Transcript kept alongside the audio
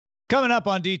Coming up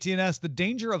on DTNS, the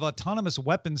danger of autonomous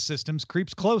weapons systems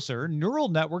creeps closer. Neural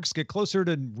networks get closer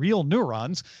to real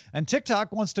neurons. And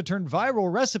TikTok wants to turn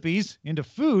viral recipes into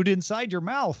food inside your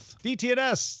mouth.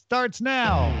 DTNS starts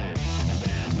now.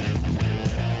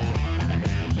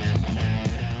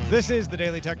 This is the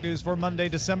Daily Tech News for Monday,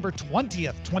 December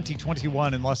 20th,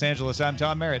 2021 in Los Angeles. I'm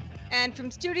Tom Merritt. And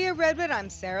from Studio Redwood, I'm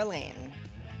Sarah Lane.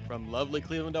 From lovely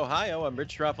Cleveland, Ohio, I'm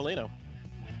Rich Stroffolino.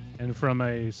 And from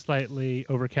a slightly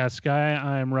overcast sky,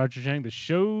 I'm Roger Chang, the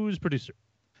show's producer.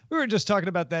 We were just talking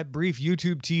about that brief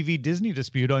YouTube TV Disney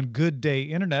dispute on Good Day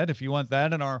Internet. If you want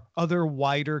that and our other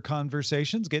wider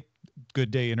conversations, get Good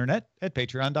Day Internet at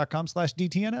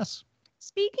patreon.com/DTNS.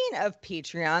 Speaking of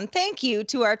Patreon, thank you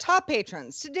to our top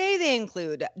patrons. Today they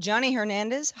include Johnny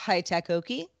Hernandez, High Tech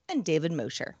Okie, and David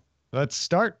Mosher. Let's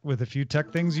start with a few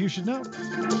tech things you should know.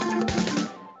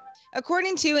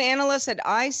 According to analysts at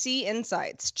IC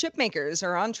Insights, chip makers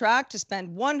are on track to spend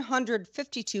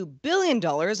 $152 billion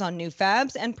on new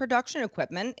fabs and production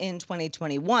equipment in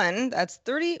 2021. That's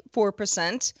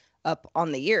 34% up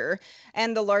on the year,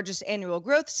 and the largest annual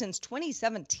growth since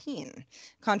 2017.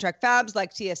 Contract fabs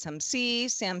like TSMC,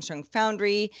 Samsung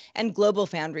Foundry, and Global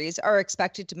Foundries are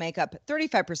expected to make up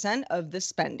 35% of the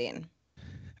spending.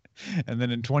 And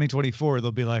then in 2024,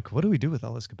 they'll be like, what do we do with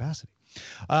all this capacity?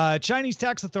 Chinese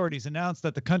tax authorities announced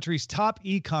that the country's top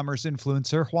e-commerce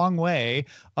influencer, Huang Wei,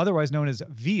 otherwise known as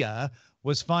Via,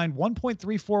 was fined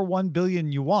 1.341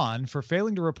 billion yuan for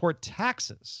failing to report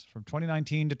taxes from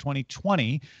 2019 to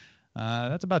 2020.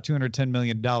 That's about $210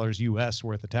 million US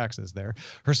worth of taxes there.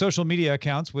 Her social media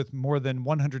accounts with more than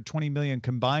 120 million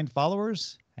combined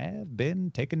followers have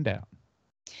been taken down.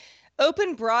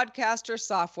 Open Broadcaster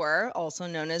Software, also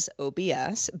known as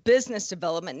OBS, Business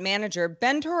Development Manager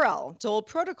Ben Torrell told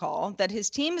Protocol that his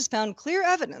team has found clear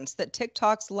evidence that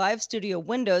TikTok's Live Studio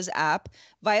Windows app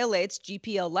violates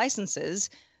GPL licenses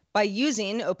by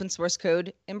using open source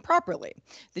code improperly.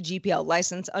 The GPL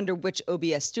license under which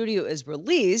OBS Studio is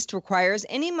released requires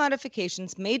any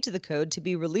modifications made to the code to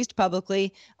be released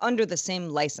publicly under the same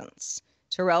license.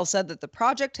 Torrell said that the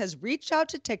project has reached out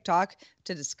to TikTok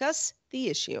to discuss the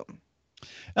issue.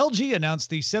 LG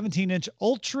announced the 17-inch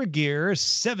Ultra Gear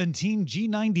 17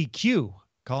 G90Q,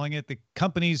 calling it the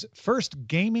company's first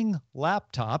gaming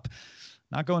laptop.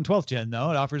 Not going 12th gen, though.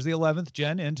 It offers the 11th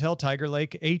gen Intel Tiger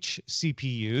Lake H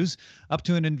CPUs, up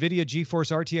to an NVIDIA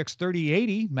GeForce RTX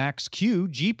 3080 Max-Q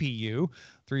GPU,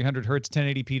 300 Hz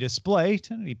 1080p display,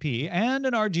 1080p, and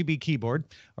an RGB keyboard,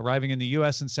 arriving in the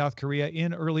U.S. and South Korea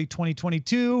in early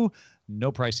 2022.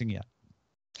 No pricing yet.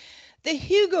 The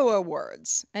Hugo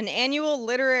Awards, an annual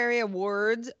literary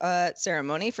awards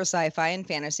ceremony for sci-fi and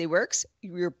fantasy works.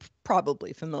 You're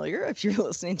probably familiar if you're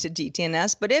listening to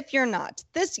DTNS, but if you're not,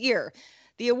 this year,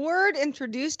 the award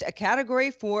introduced a category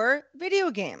for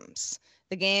video games.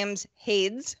 The games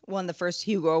Hades won the first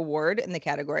Hugo Award in the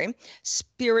category.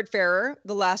 Spiritfarer,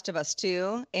 The Last of Us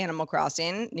 2, Animal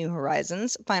Crossing, New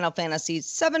Horizons, Final Fantasy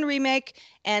VII Remake,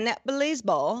 and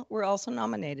Blaseball were also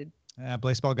nominated.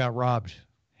 Blaseball got robbed.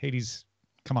 Hades,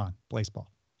 come on, Blaseball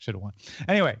should have won.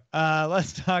 Anyway,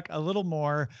 let's talk a little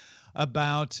more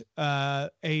about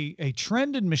a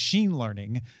trend in machine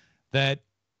learning that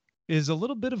is a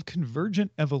little bit of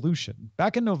convergent evolution.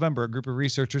 Back in November, a group of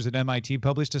researchers at MIT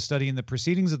published a study in the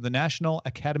Proceedings of the National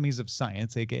Academies of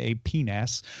Science, aka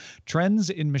PNAS, Trends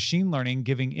in Machine Learning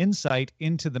Giving Insight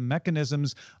into the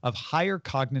Mechanisms of Higher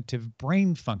Cognitive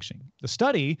Brain Functioning. The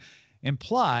study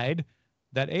implied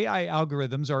that AI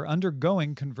algorithms are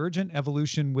undergoing convergent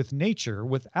evolution with nature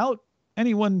without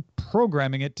anyone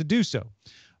programming it to do so.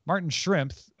 Martin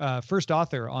Schrimpf, first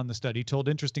author on the study, told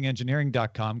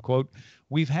InterestingEngineering.com, quote,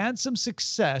 "We've had some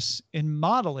success in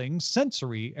modeling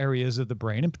sensory areas of the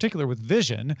brain, in particular with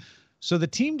vision, so the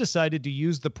team decided to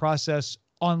use the process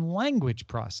on language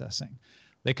processing.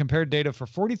 They compared data for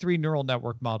 43 neural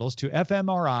network models to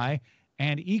fMRI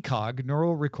and ECOG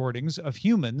neural recordings of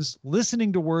humans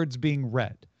listening to words being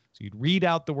read. So you'd read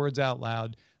out the words out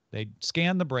loud, they'd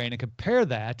scan the brain and compare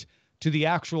that to the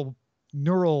actual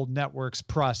neural networks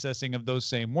processing of those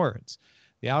same words.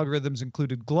 The algorithms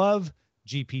included GLOVE,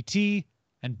 GPT,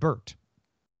 and BERT.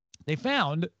 They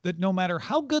found that no matter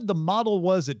how good the model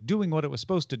was at doing what it was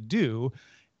supposed to do,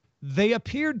 they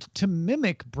appeared to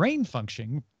mimic brain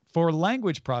function for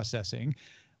language processing,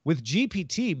 with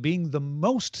GPT being the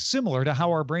most similar to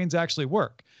how our brains actually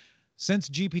work. Since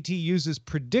GPT uses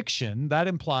prediction, that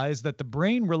implies that the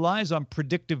brain relies on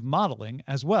predictive modeling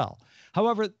as well.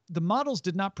 However, the models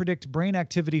did not predict brain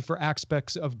activity for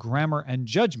aspects of grammar and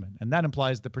judgment, and that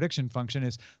implies the prediction function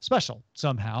is special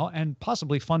somehow and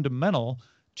possibly fundamental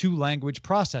to language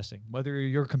processing, whether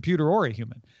you're a computer or a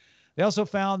human. They also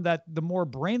found that the more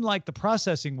brain-like the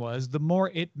processing was, the more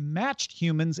it matched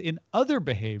humans in other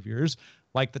behaviors,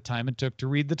 like the time it took to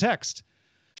read the text.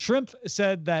 Shrimp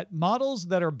said that models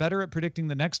that are better at predicting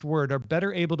the next word are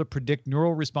better able to predict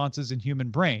neural responses in human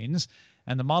brains,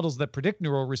 and the models that predict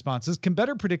neural responses can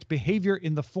better predict behavior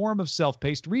in the form of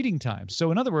self-paced reading times.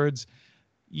 So in other words,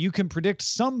 you can predict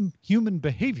some human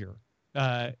behavior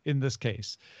in this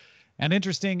case. And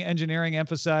interesting engineering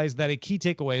emphasized that a key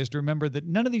takeaway is to remember that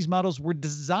none of these models were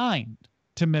designed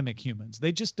to mimic humans.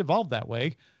 They just evolved that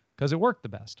way because it worked the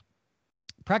best.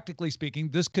 Practically speaking,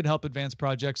 this could help advance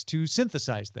projects to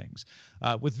synthesize things.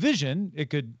 With vision, it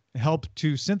could help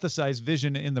to synthesize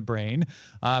vision in the brain.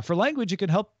 For language, it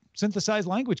could help synthesize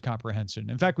language comprehension.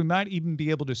 In fact, we might even be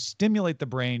able to stimulate the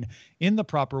brain in the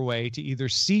proper way to either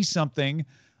see something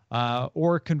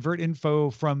or convert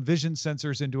info from vision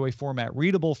sensors into a format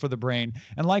readable for the brain.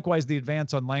 And likewise, the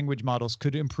advance on language models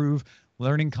could improve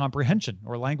learning comprehension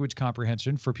or language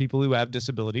comprehension for people who have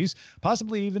disabilities,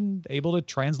 possibly even able to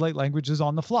translate languages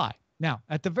on the fly. Now,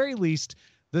 at the very least,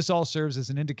 this all serves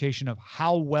as an indication of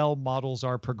how well models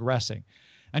are progressing.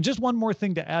 And just one more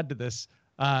thing to add to this,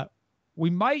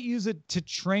 we might use it to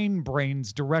train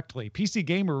brains directly. PC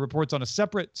Gamer reports on a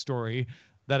separate story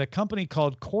that a company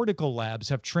called Cortical Labs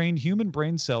have trained human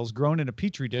brain cells grown in a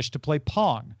petri dish to play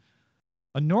Pong.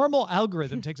 A normal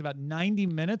algorithm takes about 90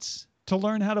 minutes to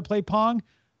learn how to play Pong.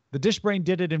 The dish brain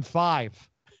did it in 5.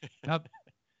 Now,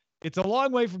 it's a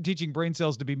long way from teaching brain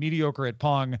cells to be mediocre at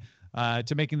Pong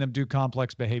to making them do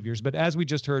complex behaviors. But as we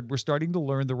just heard, we're starting to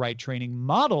learn the right training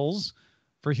models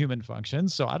for human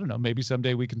functions. So I don't know, maybe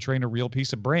someday we can train a real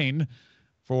piece of brain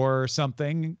for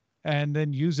something and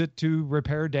then use it to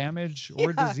repair damage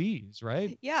or disease,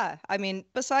 right? Yeah. I mean,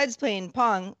 besides playing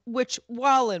Pong, which,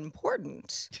 while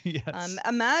important, Yes.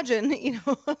 imagine,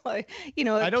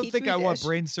 I don't think I want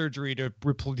brain surgery to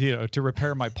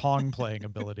repair my Pong playing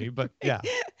ability, but yeah.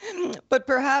 But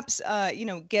perhaps,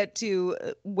 get to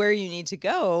where you need to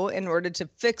go in order to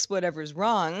fix whatever's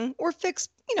wrong or fix,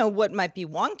 what might be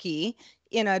wonky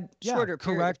in a shorter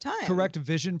period of time. Correct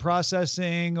vision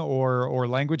processing or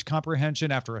language comprehension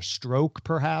after a stroke,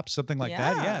 perhaps, something like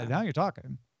that. Yeah, now you're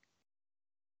talking.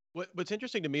 What's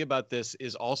interesting to me about this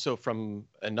is also from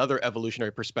another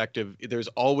evolutionary perspective. There's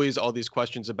always all these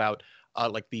questions about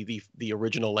like the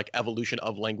original like evolution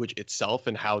of language itself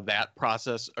and how that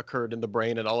process occurred in the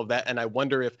brain and all of that. And I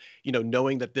wonder if,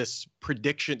 knowing that this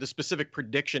prediction, the specific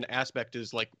prediction aspect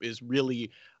is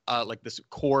really like this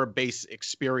core base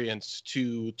experience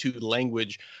to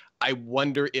language. I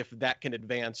wonder if that can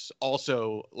advance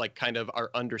also like kind of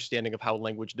our understanding of how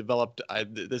language developed.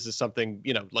 This is something,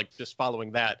 like just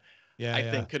following that, I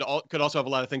think could also have a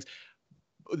lot of things.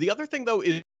 The other thing, though,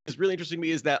 is really interesting to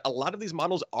me is that a lot of these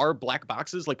models are black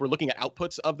boxes. Like we're looking at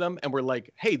outputs of them and we're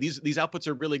like, hey, these outputs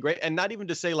are really great. And not even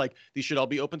to say like these should all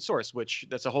be open source, which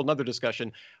that's a whole nother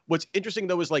discussion. What's interesting,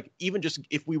 though, is like even just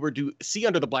if we were to see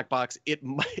under the black box, it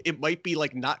might be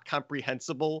like not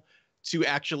comprehensible to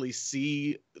actually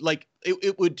see, like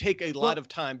it would take a lot of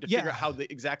time to figure out how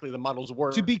exactly the models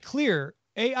work. To be clear,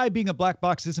 AI being a black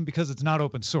box isn't because it's not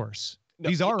open source. No,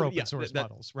 these are open source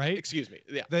models, right? Excuse me.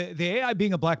 Yeah. The AI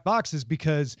being a black box is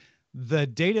because the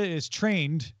data is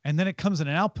trained and then it comes in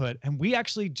an output, and we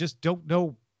actually just don't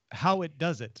know how it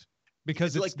does it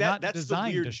because it's like not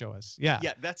designed to show us. Yeah.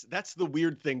 Yeah. That's the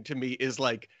weird thing to me is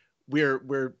like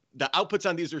we're the outputs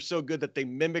on these are so good that they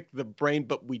mimic the brain,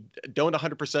 but we don't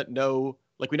 100% know.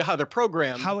 Like we know how they're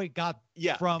programmed, how it got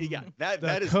from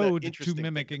that is code to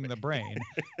mimicking the brain.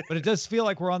 But it does feel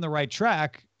like we're on the right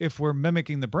track if we're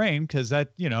mimicking the brain, because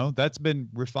that's been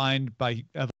refined by.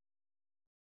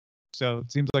 So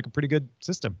it seems like a pretty good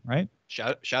system, right?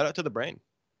 Shout out to the brain.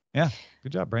 Yeah,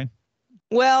 good job, brain.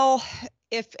 Well,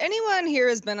 if anyone here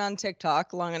has been on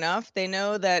TikTok long enough, they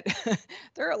know that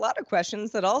there are a lot of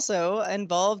questions that also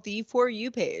involve the For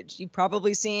You page. You've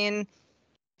probably seen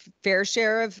fair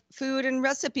share of food and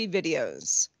recipe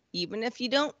videos. Even if you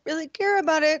don't really care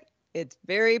about it, it's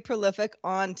very prolific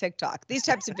on TikTok. These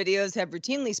types of videos have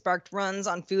routinely sparked runs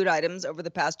on food items over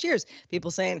the past years. People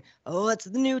saying, oh, it's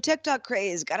the new TikTok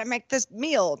craze, gotta make this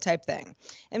meal type thing.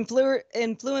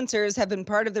 Influencers have been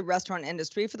part of the restaurant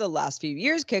industry for the last few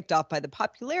years, kicked off by the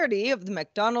popularity of the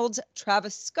McDonald's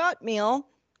Travis Scott meal.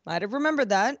 Might have remembered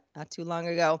that not too long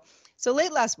ago. So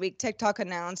late last week, TikTok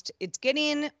announced it's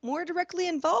getting more directly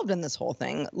involved in this whole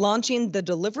thing, launching the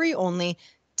delivery-only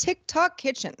TikTok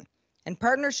Kitchen in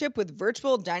partnership with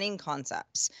Virtual Dining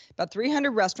Concepts. About 300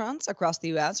 restaurants across the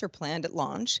U.S. are planned at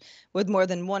launch, with more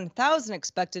than 1,000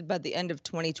 expected by the end of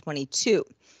 2022.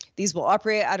 These will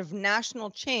operate out of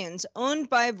national chains owned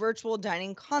by virtual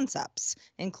dining concepts,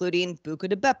 including Buca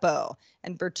di Beppo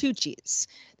and Bertucci's.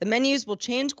 The menus will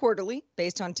change quarterly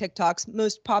based on TikTok's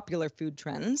most popular food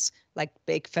trends, like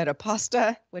baked feta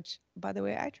pasta, which, by the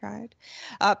way, I tried,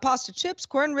 pasta chips,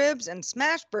 corn ribs, and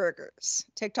smash burgers.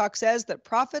 TikTok says that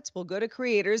profits will go to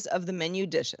creators of the menu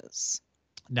dishes.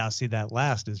 Now, see, that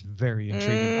last is very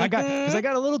intriguing. I got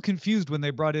a little confused when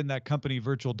they brought in that company,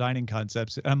 Virtual Dining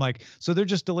Concepts. I'm like, so they're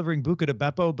just delivering Buca di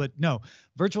Beppo, but no,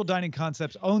 Virtual Dining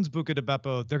Concepts owns Buca di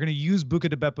Beppo. They're going to use Buca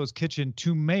di Beppo's kitchen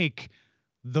to make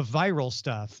the viral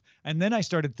stuff. And then I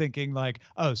started thinking like,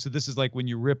 oh, so this is like when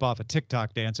you rip off a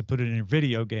TikTok dance and put it in your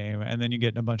video game, and then you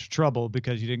get in a bunch of trouble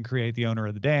because you didn't create the owner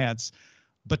of the dance.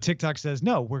 But TikTok says,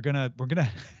 no, we're gonna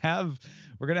have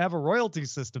a royalty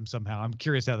system somehow. I'm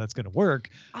curious how that's gonna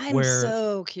work. I'm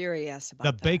so curious about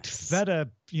the baked feta,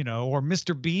 or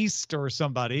Mr. Beast or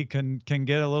somebody can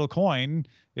get a little coin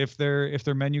if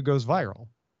their menu goes viral.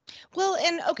 Well,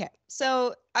 and okay,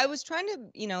 so I was trying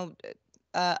to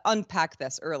unpack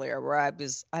this earlier, where I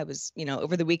was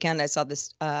over the weekend I saw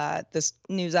this this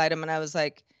news item and I was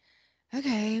like,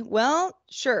 okay, well,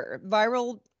 sure,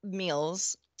 viral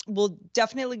meals will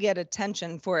definitely get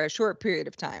attention for a short period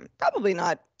of time. Probably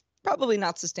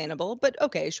not sustainable, but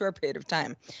okay, short period of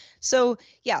time. So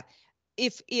yeah,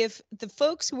 if the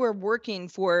folks who are working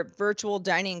for virtual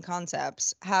dining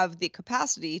concepts have the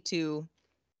capacity to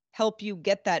help you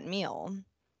get that meal,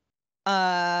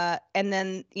 and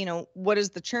then what is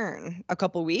the churn? A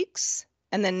couple weeks,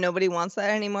 and then nobody wants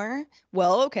that anymore.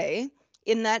 Well, okay,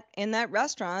 in that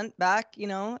restaurant back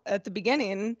at the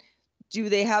beginning, do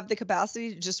they have the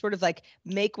capacity to just sort of like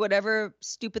make whatever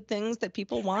stupid things that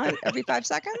people want every 5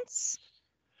 seconds?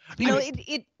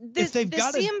 This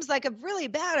seems like a really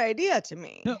bad idea to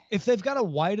me. No, if they've got a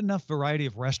wide enough variety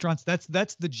of restaurants,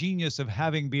 that's the genius of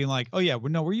being like, oh yeah,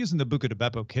 we're using the Buca di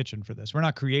Beppo kitchen for this. We're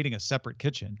not creating a separate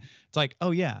kitchen. It's like,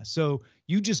 oh yeah, so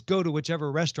you just go to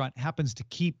whichever restaurant happens to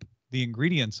keep the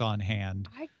ingredients on hand.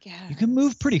 I guess you can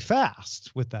move pretty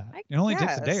fast with that. It only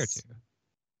takes a day or two.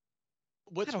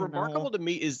 What's remarkable to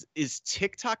me is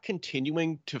TikTok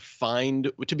continuing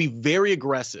to be very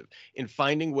aggressive in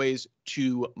finding ways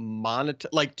to monetize,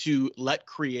 like to let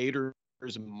creators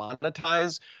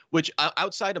monetize, which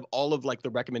outside of all of like the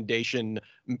recommendation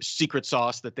secret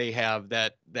sauce that they have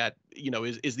that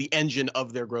is the engine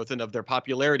of their growth and of their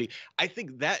popularity. I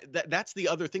think that's the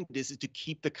other thing is to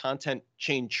keep the content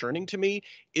chain churning. To me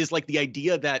is like the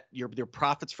idea that your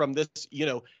profits from this,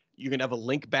 you're going to have a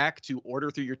link back to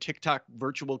order through your TikTok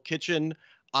virtual kitchen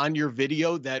on your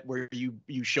video where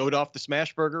you showed off the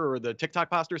smash burger or the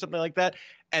TikTok pasta or something like that.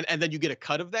 And then you get a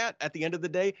cut of that at the end of the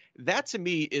day. That to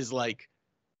me is like,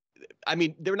 I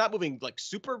mean, they're not moving like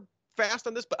super fast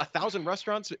on this, but 1,000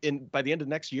 restaurants by the end of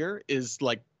next year is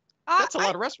like, that's a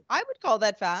lot of restaurants. I would call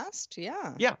that fast.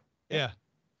 Yeah. Yeah.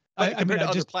 Compared to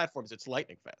other platforms, it's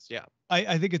lightning fast. Yeah.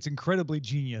 I think it's incredibly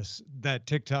genius that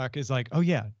TikTok is like, oh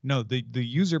yeah, no, the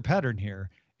user pattern here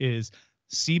is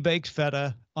see baked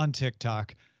feta on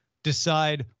TikTok,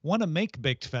 decide, want to make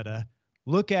baked feta,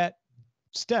 look at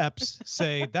steps,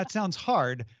 say, that sounds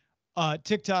hard.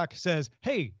 TikTok says,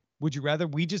 hey, would you rather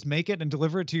we just make it and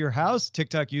deliver it to your house?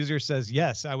 TikTok user says,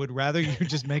 yes, I would rather you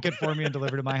just make it for me and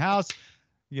deliver to my house.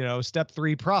 Step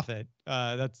 3, profit.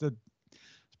 It's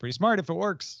pretty smart if it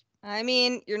works. I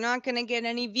mean, you're not going to get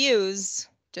any views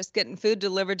just getting food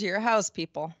delivered to your house,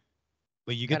 people.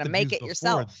 But you got to make it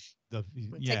yourself.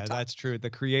 Yeah, that's true. The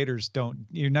creators don't.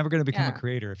 You're never going to become a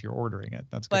creator if you're ordering it.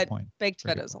 That's a good point. Baked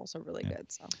feta is also really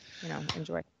good. So,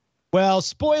 enjoy. Well,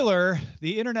 spoiler,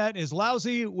 the internet is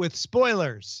lousy with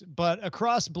spoilers, but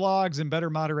across blogs and better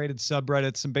moderated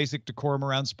subreddits, some basic decorum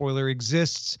around spoiler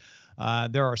exists.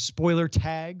 There are spoiler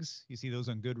tags. You see those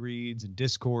on Goodreads and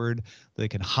Discord. They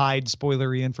can hide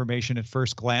spoilery information at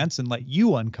first glance and let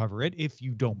you uncover it if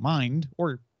you don't mind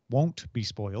or won't be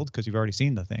spoiled because you've already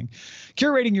seen the thing.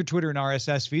 Curating your Twitter and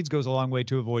RSS feeds goes a long way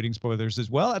to avoiding spoilers as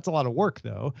well. That's a lot of work,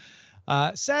 though.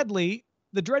 Sadly,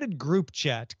 the dreaded group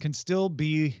chat can still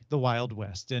be the Wild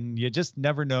West, and you just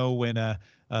never know when a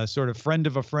sort of friend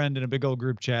of a friend in a big old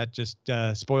group chat just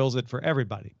spoils it for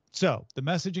everybody. So the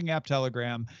messaging app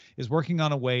Telegram is working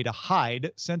on a way to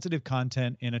hide sensitive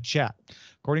content in a chat.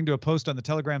 According to a post on the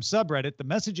Telegram subreddit, the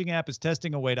messaging app is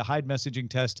testing a way to hide messaging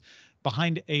text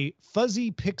behind a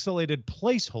fuzzy pixelated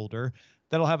placeholder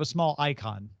that'll have a small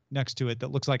icon next to it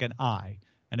that looks like an eye.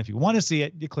 And if you want to see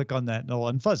it, you click on that and it'll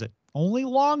unfuzz it. Only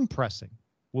long pressing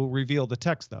will reveal the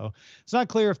text, though. It's not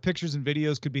clear if pictures and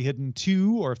videos could be hidden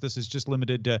too, or if this is just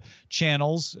limited to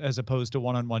channels as opposed to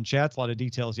one-on-one chats. A lot of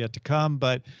details yet to come,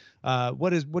 but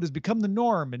what has become the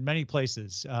norm in many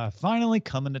places finally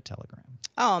coming to Telegram.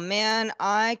 Oh man,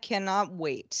 I cannot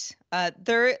wait.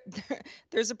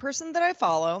 There's a person that I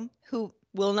follow who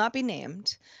will not be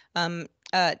named,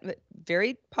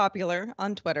 very popular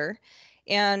on Twitter,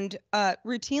 and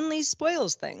routinely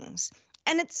spoils things.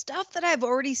 And it's stuff that I've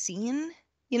already seen,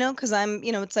 because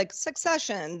it's like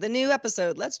Succession, the new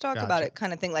episode, let's talk about it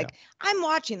kind of thing. Like, I'm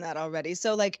watching that already.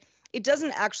 So like, it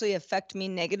doesn't actually affect me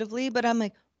negatively, but I'm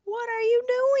like, what are you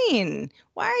doing?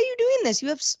 Why are you doing this? You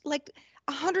have like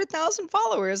 100,000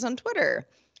 followers on Twitter.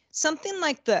 Something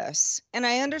like this, and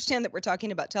I understand that we're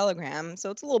talking about Telegram,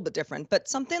 so it's a little bit different, but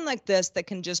something like this that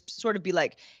can just sort of be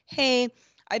like, hey,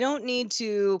 I don't need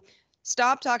to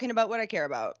stop talking about what I care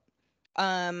about.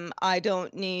 I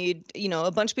don't need,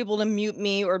 a bunch of people to mute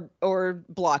me or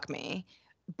block me,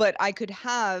 but I could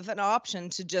have an option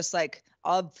to just like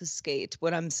obfuscate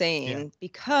what I'm saying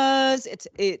because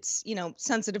it's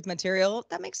sensitive material.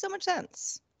 That makes so much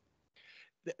sense.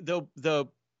 The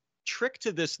trick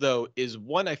to this, though, is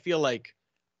one, I feel like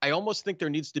I almost think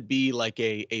there needs to be like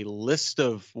a list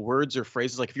of words or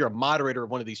phrases. Like if you're a moderator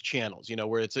of one of these channels,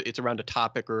 where it's around a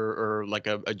topic or like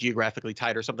a geographically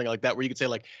tied or something like that, where you could say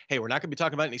like, hey, we're not going to be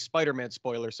talking about any Spider-Man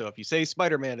spoilers. So if you say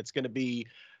Spider-Man, it's going to be,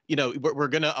 we're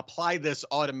going to apply this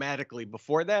automatically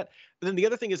before that. But then the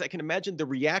other thing is I can imagine the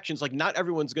reactions, like not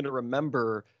everyone's going to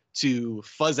remember to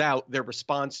fuzz out their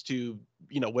response to,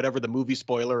 whatever the movie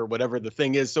spoiler or whatever the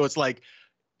thing is. So it's like,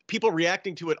 people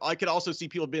reacting to it. I could also see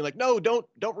people being like, no, don't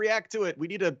react to it. We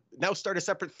need to now start a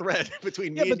separate thread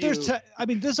between me and you.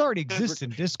 This already exists in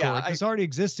Discord. This already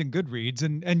exists in Goodreads.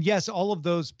 And yes, all of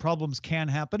those problems can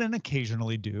happen and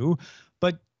occasionally do,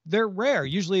 but they're rare.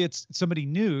 Usually it's somebody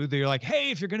new. They're like,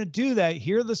 hey, if you're going to do that,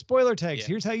 here are the spoiler tags.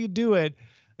 Here's how you do it.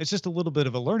 It's just a little bit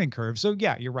of a learning curve. So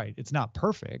yeah, you're right. It's not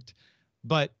perfect,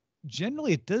 but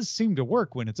generally it does seem to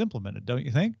work when it's implemented. Don't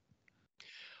you think?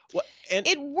 Well,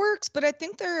 it works, but I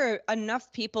think there are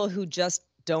enough people who just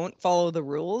don't follow the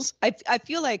rules. I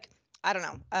feel like, I don't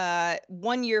know,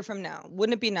 1 year from now,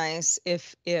 wouldn't it be nice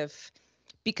if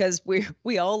because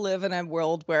we all live in a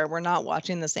world where we're not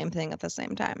watching the same thing at the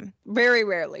same time. Very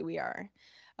rarely we are.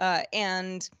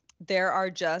 And there are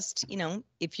just,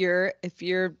 if you're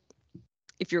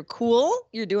cool,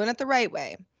 you're doing it the right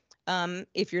way.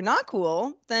 If you're not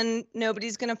cool, then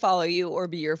nobody's going to follow you or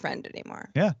be your friend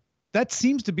anymore. Yeah. That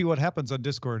seems to be what happens on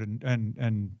Discord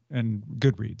and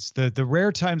Goodreads. The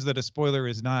rare times that a spoiler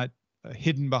is not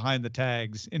hidden behind the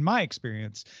tags, in my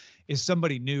experience, is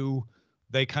somebody new.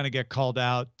 They kind of get called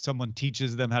out. Someone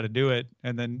teaches them how to do it,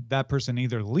 and then that person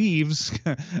either leaves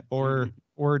or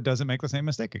doesn't make the same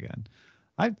mistake again.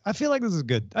 I feel like this is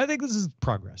good. I think this is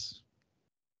progress.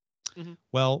 Mm-hmm.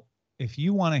 Well, if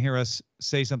you want to hear us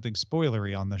say something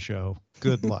spoilery on the show,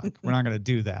 good luck. We're not going to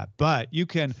do that, but you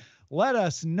can let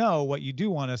us know what you do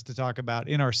want us to talk about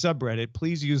in our subreddit.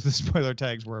 Please use the spoiler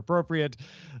tags where appropriate.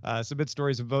 Submit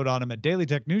stories and vote on them at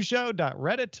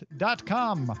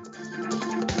dailytechnewsshow.reddit.com.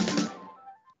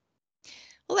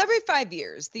 Well, every 5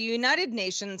 years, the United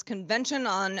Nations Convention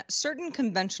on Certain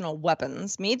Conventional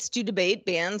Weapons meets to debate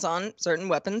bans on certain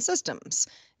weapon systems.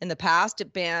 In the past,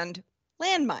 it banned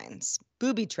landmines,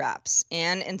 booby traps,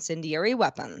 and incendiary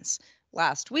weapons.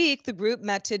 Last week, the group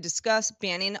met to discuss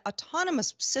banning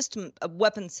autonomous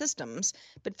weapon systems,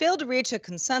 but failed to reach a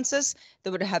consensus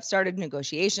that would have started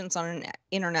negotiations on an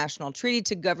international treaty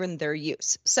to govern their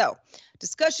use. So,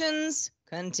 discussions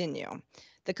continue.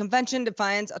 The convention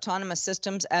defines autonomous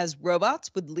systems as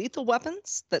robots with lethal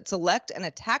weapons that select and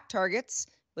attack targets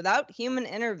without human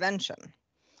intervention.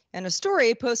 In a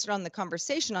story posted on The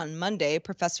Conversation on Monday,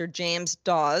 Professor James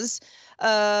Dawes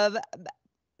of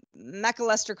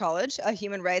Macalester College, a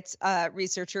human rights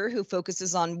researcher who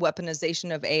focuses on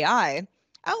weaponization of AI,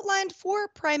 outlined 4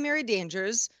 primary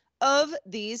dangers of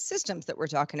these systems that we're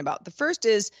talking about. The first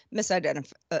is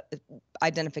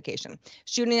misidentification,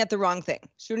 shooting at the wrong thing,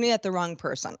 shooting at the wrong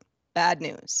person. Bad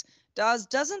news. Dawes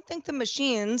doesn't think the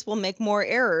machines will make more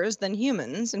errors than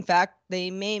humans. In fact,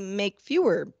 they may make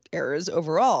fewer errors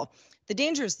overall. The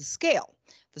danger is the scale,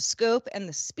 the scope, and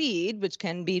the speed, which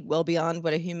can be well beyond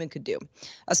what a human could do.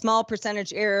 A small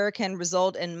percentage error can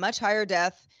result in much higher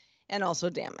death and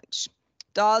also damage.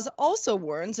 Dawes also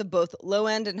warns of both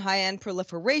low-end and high-end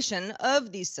proliferation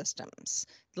of these systems.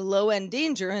 The low-end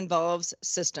danger involves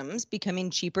systems becoming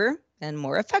cheaper and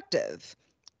more effective.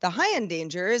 The high-end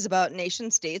danger is about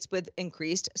nation-states with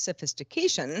increased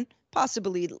sophistication,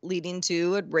 possibly leading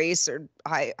to a race or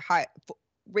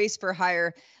race for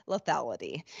higher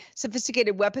lethality.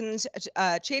 Sophisticated weapons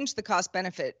change the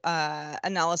cost-benefit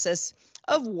analysis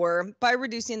of war by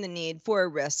reducing the need for a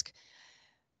risk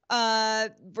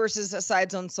versus a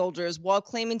side's own soldiers, while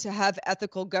claiming to have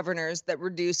ethical governors that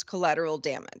reduce collateral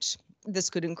damage. This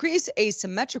could increase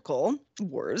asymmetrical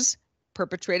wars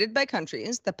perpetrated by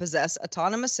countries that possess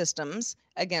autonomous systems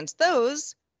against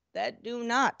those that do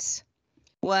not.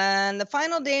 When the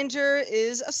final danger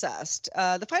is assessed,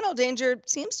 the final danger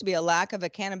seems to be a lack of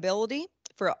accountability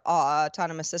for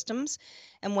autonomous systems.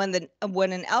 And when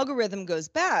an algorithm goes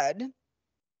bad,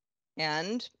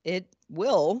 and it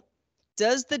will,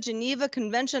 does the Geneva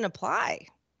Convention apply?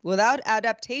 Without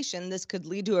adaptation, this could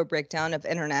lead to a breakdown of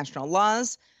international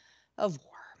laws of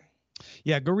war.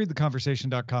 Yeah, go read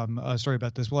theconversation.com story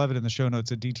about this. We'll have it in the show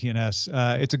notes at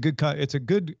DTNS. It's a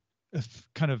good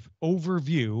kind of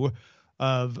overview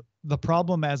of the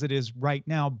problem as it is right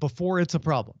now before it's a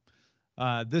problem.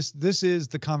 This is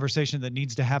the conversation that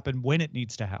needs to happen when it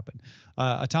needs to happen.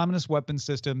 Autonomous weapon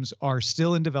systems are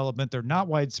still in development. They're not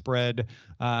widespread.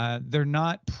 They're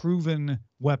not proven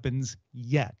weapons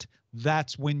yet.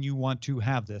 That's when you want to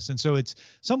have this. And so it's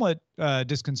somewhat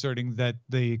disconcerting that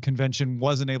the convention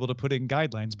wasn't able to put in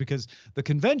guidelines, because the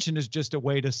convention is just a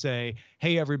way to say,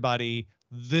 hey, everybody,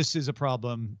 this is a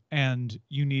problem and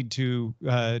you need to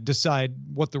decide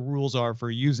what the rules are for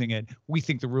using it. We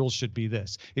think the rules should be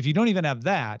this. If you don't even have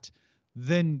that,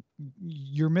 then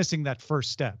you're missing that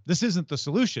first step. This isn't the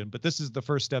solution, but this is the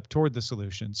first step toward the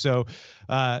solution. So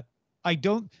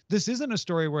this isn't a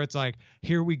story where it's like,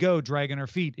 here we go, dragging our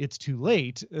feet, it's too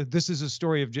late. This is a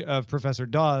story of Professor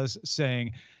Dawes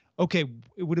saying, okay,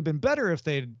 it would have been better if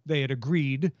they had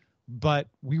agreed, but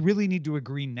we really need to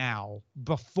agree now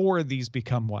before these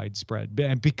become widespread.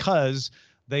 And because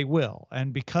they will,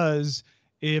 and because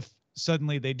if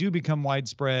suddenly they do become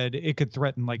widespread, it could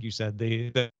threaten, like you said,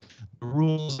 the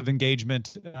rules of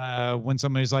engagement when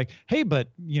somebody's like, hey, but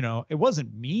it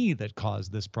wasn't me that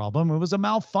caused this problem. It was a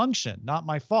malfunction, not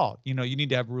my fault. You need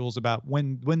to have rules about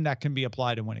when that can be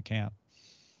applied and when it can't.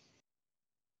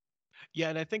 Yeah,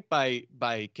 and I think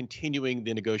by continuing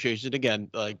the negotiations, again,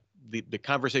 like the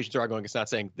conversations are ongoing. It's not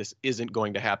saying this isn't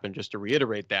going to happen. Just to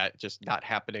reiterate that, just not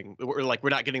happening. We're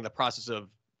not getting the process of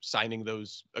signing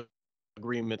those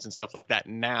agreements and stuff like that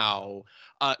now.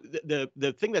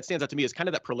 The thing that stands out to me is kind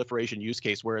of that proliferation use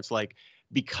case where it's like,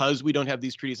 because we don't have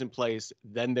these treaties in place,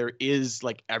 then there is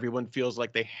like, everyone feels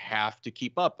like they have to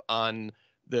keep up on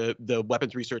the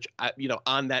weapons research,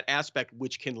 on that aspect,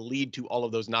 which can lead to all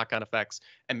of those knock-on effects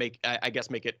and make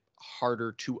it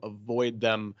harder to avoid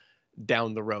them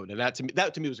down the road. And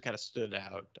that to me was kind of stood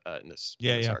out in this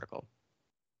article.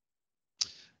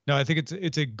 No, I think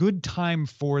it's a good time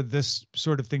for this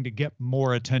sort of thing to get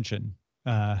more attention.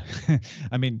 I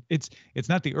mean, it's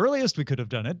not the earliest we could have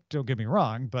done it, don't get me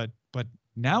wrong, but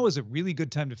now is a really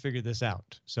good time to figure this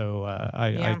out. So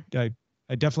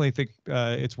I definitely think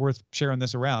it's worth sharing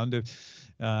this around,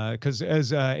 because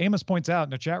as Amos points out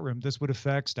in the chat room, this would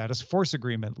affect status force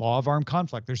agreement, law of armed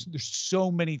conflict. There's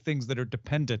so many things that are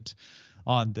dependent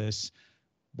on this.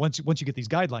 Once you get these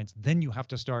guidelines, then you have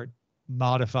to start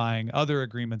modifying other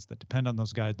agreements that depend on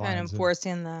those guidelines and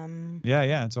enforcing them.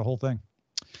 Yeah, it's a whole thing.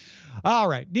 All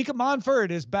right, Nika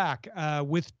Monford is back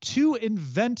with two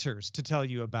inventors to tell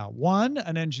you about. One,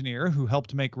 an engineer who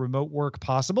helped make remote work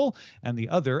possible, and the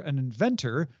other, an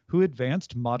inventor who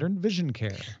advanced modern vision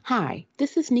care. Hi,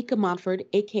 this is Nika Monford,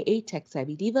 aka Tech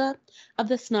Savvy Diva of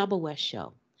the Snobba West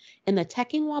Show. In the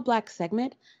Teching While Black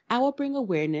segment, I will bring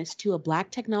awareness to a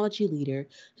Black technology leader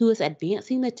who is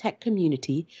advancing the tech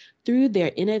community through their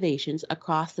innovations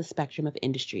across the spectrum of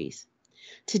industries.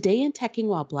 Today in Teching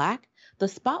While Black, the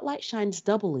spotlight shines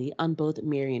doubly on both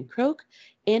Marion Croak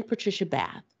and Patricia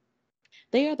Bath.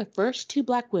 They are the first two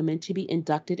Black women to be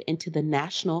inducted into the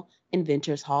National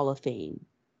Inventors Hall of Fame.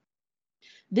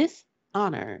 This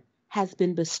honor has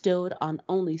been bestowed on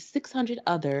only 600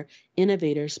 other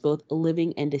innovators, both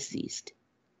living and deceased.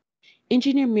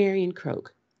 Engineer Marion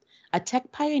Croak, a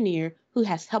tech pioneer who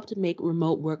has helped make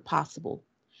remote work possible.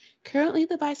 Currently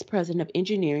the Vice President of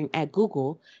Engineering at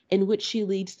Google, in which she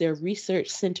leads their Research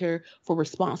Center for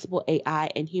Responsible AI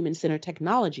and Human-Centered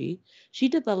Technology, she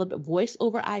developed voice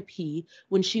over IP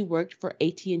when she worked for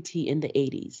AT&T in the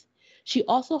 80s. She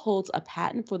also holds a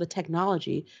patent for the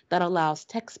technology that allows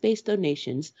text-based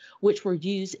donations, which were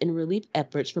used in relief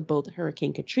efforts for both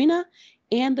Hurricane Katrina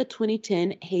and the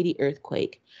 2010 Haiti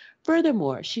earthquake.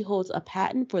 Furthermore, she holds a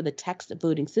patent for the text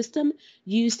voting system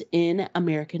used in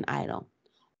American Idol.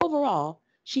 Overall,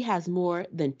 she has more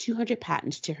than 200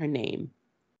 patents to her name.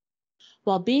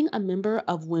 While being a member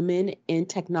of Women in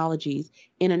Technology's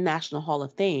International Hall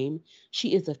of Fame,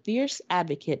 she is a fierce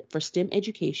advocate for STEM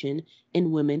education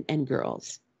in women and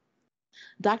girls.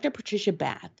 Dr. Patricia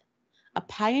Bath, a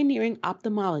pioneering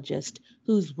ophthalmologist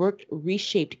whose work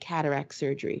reshaped cataract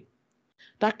surgery.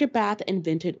 Dr. Bath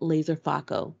invented laser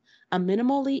phaco, a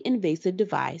minimally invasive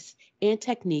device and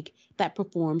technique that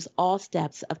performs all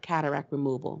steps of cataract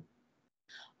removal.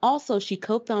 Also, she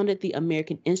co-founded the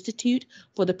American Institute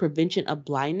for the Prevention of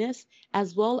Blindness,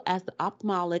 as well as the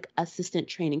Ophthalmic Assistant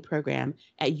Training Program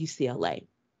at UCLA.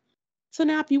 So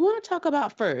now, if you want to talk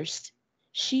about first,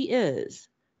 she is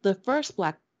the first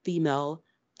Black female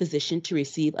physician to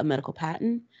receive a medical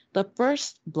patent, the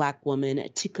first Black woman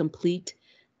to complete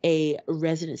a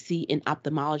residency in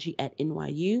ophthalmology at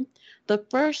NYU, the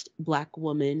first Black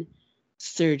woman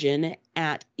surgeon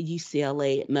at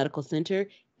UCLA Medical Center,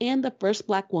 and the first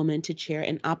Black woman to chair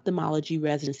an ophthalmology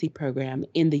residency program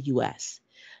in the U.S.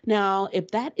 Now, if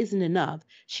that isn't enough,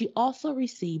 she also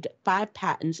received 5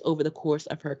 patents over the course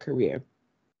of her career.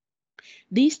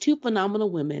 These two phenomenal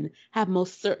women have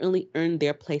most certainly earned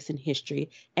their place in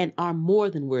history and are more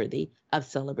than worthy of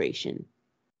celebration.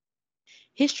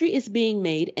 History is being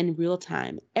made in real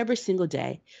time every single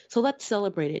day, so let's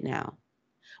celebrate it now.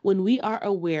 When we are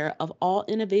aware of all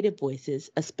innovative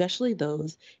voices, especially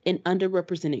those in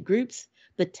underrepresented groups,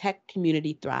 the tech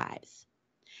community thrives.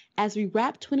 As we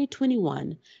wrap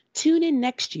 2021, tune in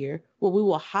next year where we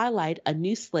will highlight a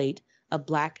new slate of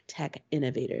Black tech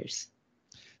innovators.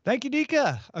 Thank you,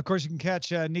 Nika. Of course, you can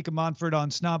catch Nika Montford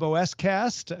on Snob OS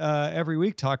Cast every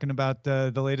week talking about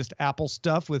the latest Apple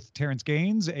stuff with Terrence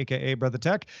Gaines, a.k.a. Brother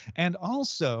Tech. And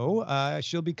also,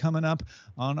 she'll be coming up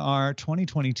on our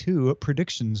 2022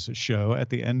 predictions show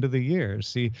at the end of the year.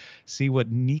 See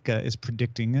what Nika is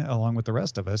predicting along with the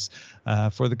rest of us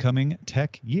for the coming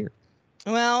tech year.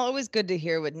 Well, always good to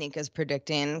hear what Nika's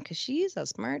predicting because she's a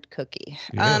smart cookie.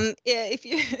 Yes.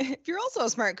 If you're also a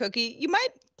smart cookie, you might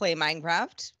play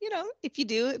Minecraft. You know, if you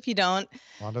do, if you don't,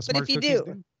 A lot of but smart if you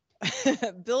cookies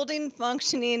do, building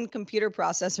functioning computer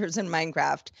processors in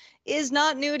Minecraft is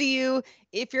not new to you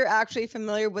if you're actually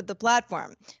familiar with the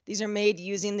platform. These are made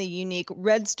using the unique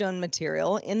redstone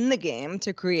material in the game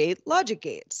to create logic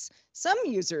gates. Some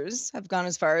users have gone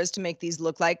as far as to make these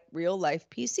look like real-life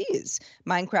PCs.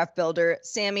 Minecraft builder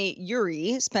Sammy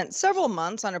Uri spent several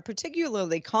months on a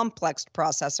particularly complex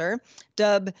processor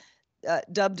dubbed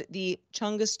the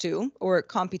Chungus 2, or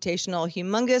Computational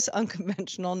Humongous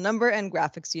Unconventional Number and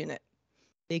Graphics Unit,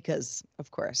 because,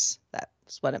 of course,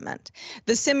 that's what it meant.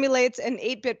 This simulates an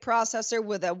 8-bit processor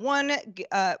with a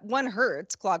 1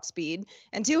 hertz clock speed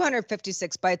and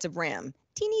 256 bytes of RAM.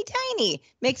 Teeny tiny,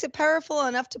 makes it powerful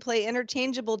enough to play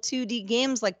interchangeable 2D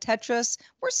games like Tetris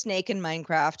or Snake in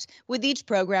Minecraft, with each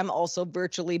program also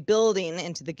virtually building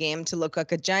into the game to look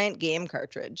like a giant game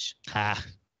cartridge.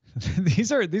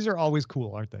 These are always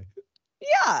cool, aren't they?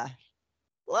 Yeah,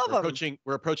 love them.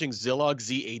 We're approaching Zilog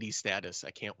Z80 status.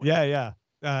 I can't wait. Yeah.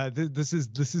 This is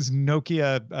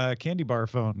Nokia candy bar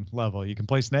phone level. You can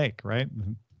play Snake, right?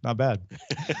 Not bad.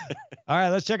 All right,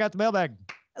 let's check out the mailbag.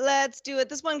 Let's do it.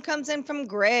 This one comes in from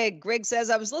Greg. Greg says,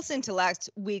 I was listening to last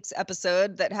week's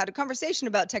episode that had a conversation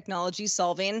about technology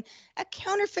solving a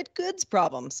counterfeit goods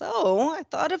problem. So I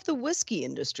thought of the whiskey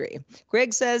industry.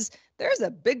 Greg says, there's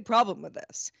a big problem with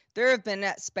this. There have been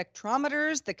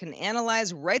spectrometers that can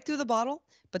analyze right through the bottle,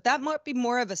 but that might be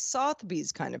more of a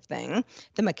Sotheby's kind of thing.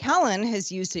 The Macallan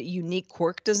has used a unique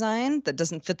cork design that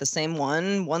doesn't fit the same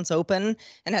one once open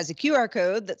and has a QR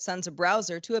code that sends a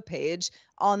browser to a page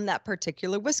on that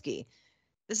particular whiskey.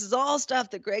 This is all stuff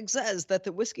that Greg says that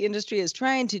the whiskey industry is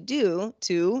trying to do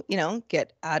to,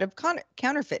 get out of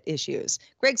counterfeit issues.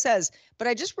 Greg says, but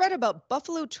I just read about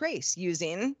Buffalo Trace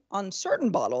using, on certain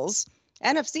bottles,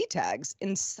 NFC tags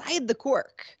inside the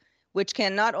cork, which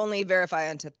can not only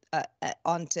verify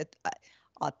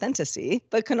authenticity,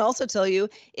 but can also tell you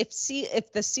if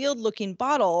the sealed-looking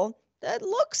bottle that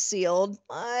looks sealed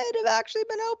might have actually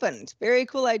been opened. Very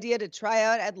cool idea to try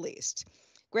out at least.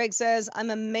 Greg says,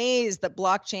 I'm amazed that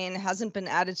blockchain hasn't been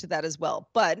added to that as well,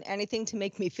 but anything to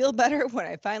make me feel better when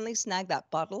I finally snag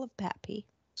that bottle of Pappy.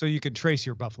 So you could trace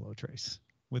your Buffalo Trace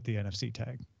with the NFC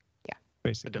tag. Yeah.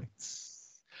 Basically.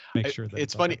 Make sure that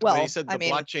it's funny when you said the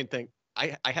blockchain thing.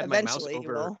 I had my mouse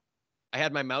over. I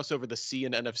had my mouse over the C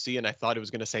in NFC, and I thought it was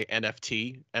going to say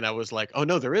NFT, and I was like, "Oh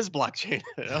no, there is blockchain."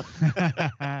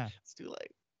 It's too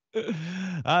late.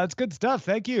 It's good stuff.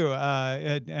 Thank you.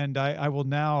 And I will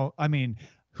now. I mean,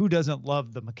 who doesn't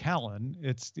love the Macallan?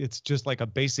 It's just like a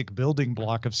basic building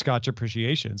block of Scotch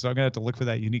appreciation. So I'm gonna have to look for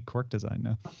that unique cork design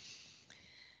now.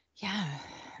 Yeah,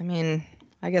 I mean,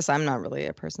 I guess I'm not really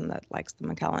a person that likes the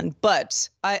Macallan, but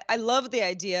I love the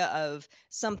idea of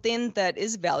something that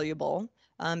is valuable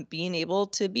being able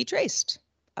to be traced.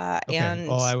 Okay. And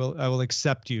well, I will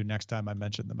accept you next time I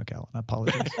mention the Macallan. I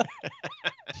apologize.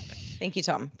 Thank you,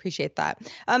 Tom. Appreciate that.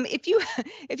 If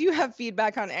you have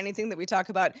feedback on anything that we talk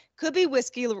about, could be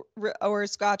whiskey or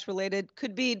Scotch related,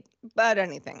 could be about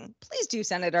anything, please do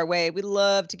send it our way. We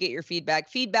love to get your feedback.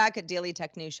 Feedback at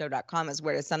dailytechnewsshow.com is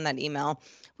where to send that email.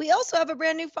 We also have a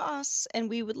brand new boss, and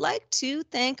we would like to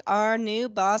thank our new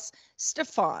boss,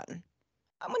 Stefan.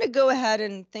 I'm going to go ahead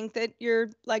and think that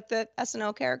you're like the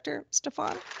SNL character,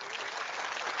 Stefan.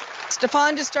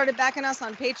 Stefan just started backing us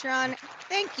on Patreon.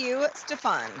 Thank you,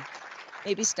 Stefan.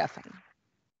 Maybe Stefan.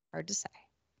 Hard to say.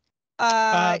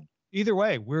 Either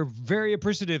way, we're very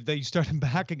appreciative that you started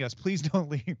backing us. Please don't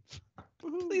leave.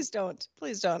 Please don't.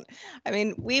 Please don't. I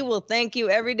mean, we will thank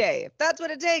you every day if that's what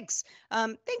it takes.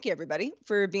 Thank you, everybody,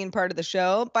 for being part of the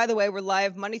show. By the way, we're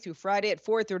live Monday through Friday at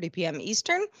 4:30 p.m.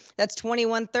 Eastern. That's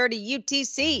 21:30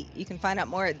 UTC. You can find out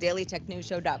more at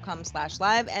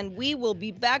dailytechnewsshow.com/live. And we will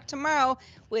be back tomorrow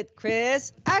with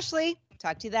Chris Ashley.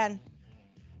 Talk to you then.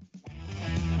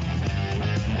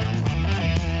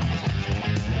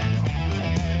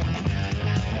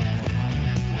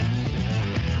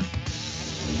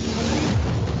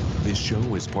 This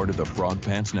show is part of the Frog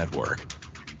Pants Network.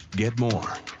 Get more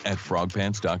at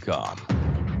frogpants.com.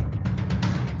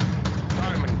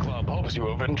 Diamond Club hopes you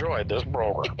have enjoyed this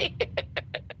program.